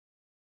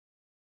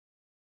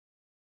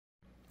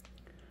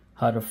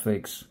How to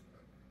fix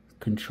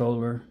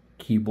controller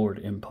keyboard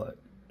input.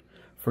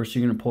 First,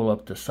 you're going to pull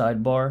up the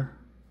sidebar,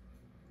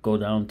 go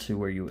down to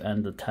where you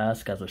end the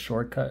task as a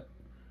shortcut,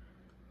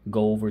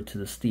 go over to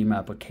the Steam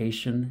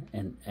application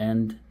and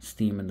end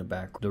Steam in the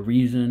background. The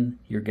reason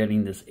you're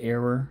getting this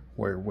error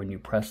where when you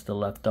press the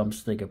left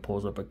thumbstick it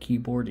pulls up a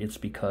keyboard, it's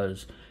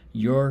because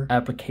your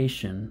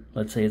application,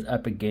 let's say it's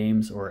Epic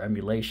Games or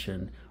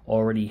emulation,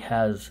 already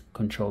has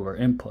controller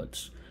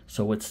inputs.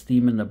 So with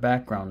Steam in the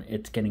background,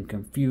 it's getting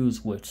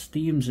confused with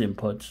Steam's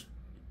inputs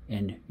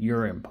and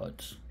your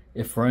inputs.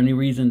 If for any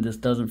reason this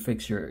doesn't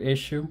fix your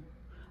issue,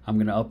 I'm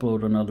going to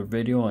upload another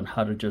video on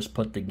how to just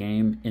put the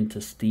game into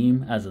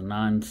Steam as a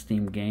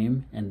non-Steam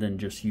game and then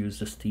just use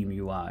the Steam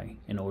UI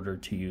in order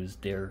to use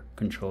their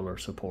controller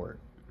support.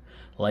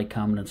 Like,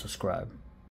 comment, and subscribe.